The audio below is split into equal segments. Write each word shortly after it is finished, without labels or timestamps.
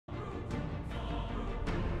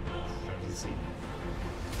see.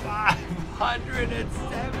 570.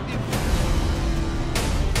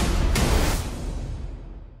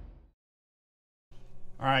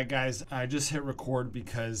 All right, guys, I just hit record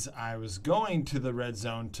because I was going to the red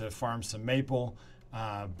zone to farm some maple,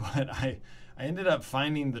 but I ended up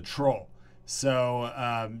finding the troll.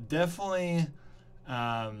 So definitely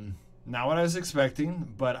not what I was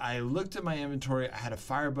expecting, but I looked at my inventory. I had a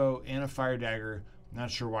fire bow and a fire dagger. Not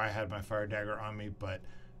sure why I had my fire dagger on me, but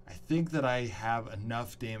I think that I have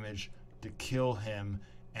enough damage to kill him,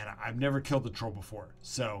 and I've never killed the troll before.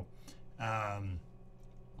 So I'm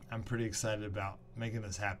pretty excited about making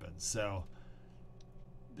this happen. So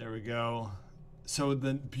there we go. So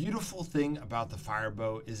the beautiful thing about the fire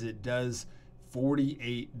bow is it does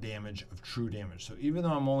 48 damage of true damage. So even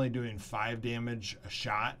though I'm only doing 5 damage a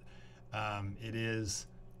shot, it is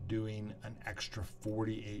doing an extra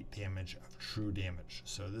 48 damage of true damage.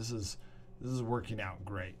 So this is working out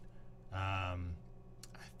great. I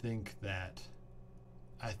think that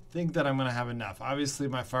I'm gonna have enough. Obviously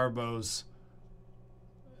my fire bow's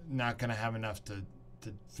not gonna have enough to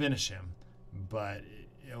finish him, but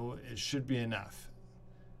it should be enough.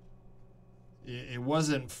 It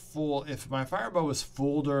wasn't full. If my firebow was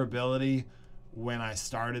full durability when I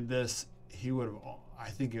started this, I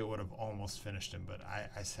think it would have almost finished him, but I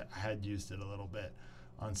had used it a little bit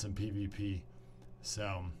on some PvP.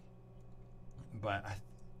 So, but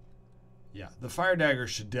yeah, the fire dagger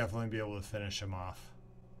should definitely be able to finish him off.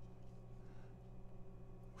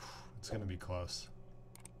 It's going to be close.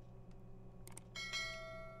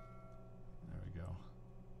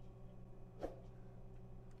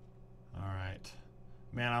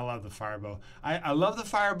 Man, I love the firebow. I love the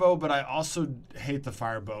firebow, but I also hate the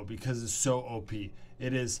firebow because it's so OP.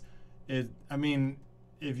 I mean,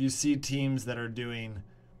 if you see teams that are doing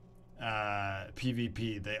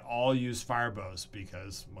PvP, they all use firebows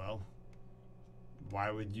because, well,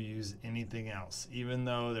 why would you use anything else? Even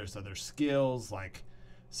though there's other skills, like,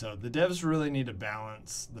 so the devs really need to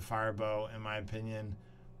balance the firebow, in my opinion.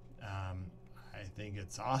 I think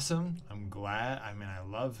it's awesome. I'm glad. I mean, I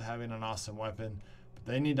love having an awesome weapon.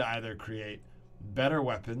 They need to either create better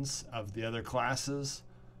weapons of the other classes,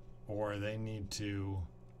 or they need to,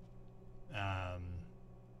 I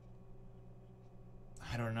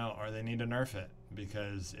don't know, or they need to nerf it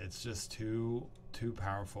because it's just too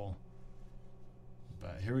powerful.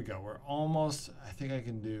 But here we go. We're almost. I think I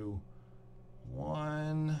can do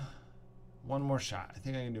one more shot. I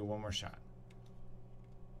think I can do one more shot.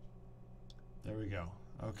 There we go.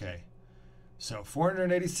 Okay. So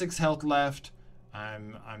 486 health left.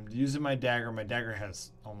 I'm using my dagger. My dagger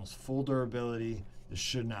has almost full durability. This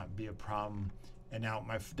should not be a problem. And now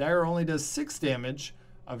my dagger only does 6 damage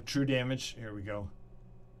of true damage. Here we go.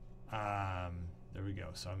 There we go.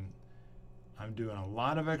 So I'm doing a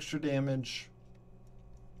lot of extra damage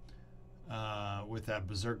with that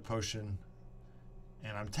berserk potion,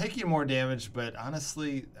 and I'm taking more damage. But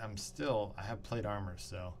honestly, I have plate armor,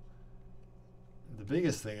 so the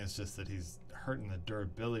biggest thing is just that he's hurting the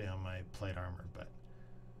durability on my plate armor. But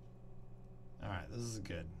all right, this is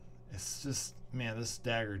good. It's just, man, this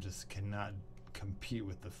dagger just cannot compete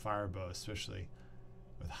with the firebow, especially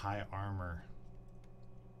with high armor.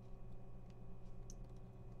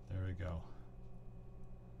 There we go.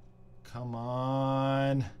 Come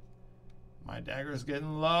on. My dagger's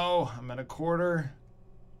getting low. I'm at a quarter.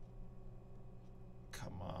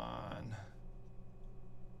 Come on.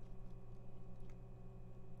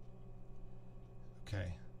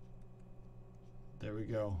 Okay. There we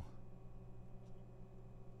go.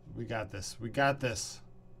 We got this. We got this.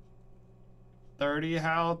 30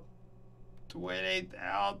 health. 28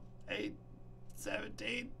 health. 8,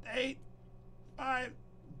 17, 8, 5.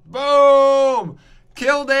 Boom!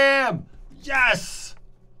 Killed him! Yes!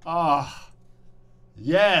 Oh.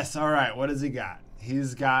 Yes. All right. What does he got?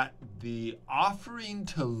 He's got the offering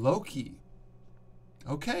to Loki.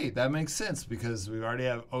 Okay, that makes sense because we already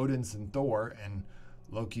have Odin's and Thor, and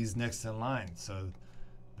Loki's next in line. So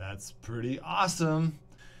that's pretty awesome.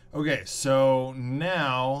 Okay, so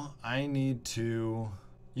now I need to,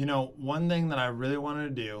 one thing that I really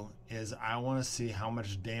wanted to do is I want to see how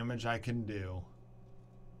much damage I can do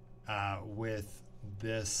with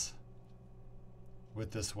this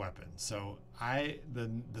weapon. So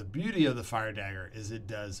the beauty of the fire dagger is it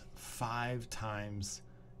does 5 times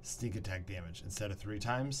sneak attack damage instead of 3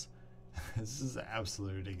 times. This is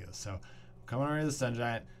absolutely ridiculous. So I'm coming over to the Sun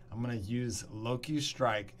Giant. I'm going to use Loki's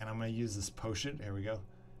Strike, and I'm going to use this potion. Here we go.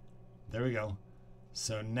 There we go.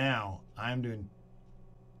 So now I'm doing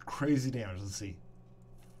crazy damage. Let's see.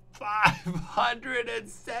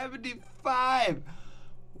 575.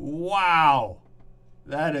 Wow.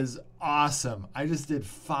 That is awesome. I just did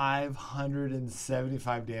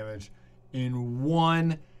 575 damage in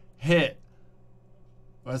one hit.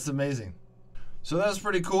 That's amazing. So that was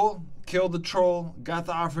pretty cool. Killed the troll, got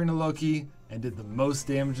the offering of Loki, and did the most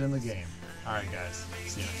damage in the game. All right, guys.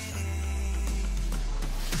 See you next time.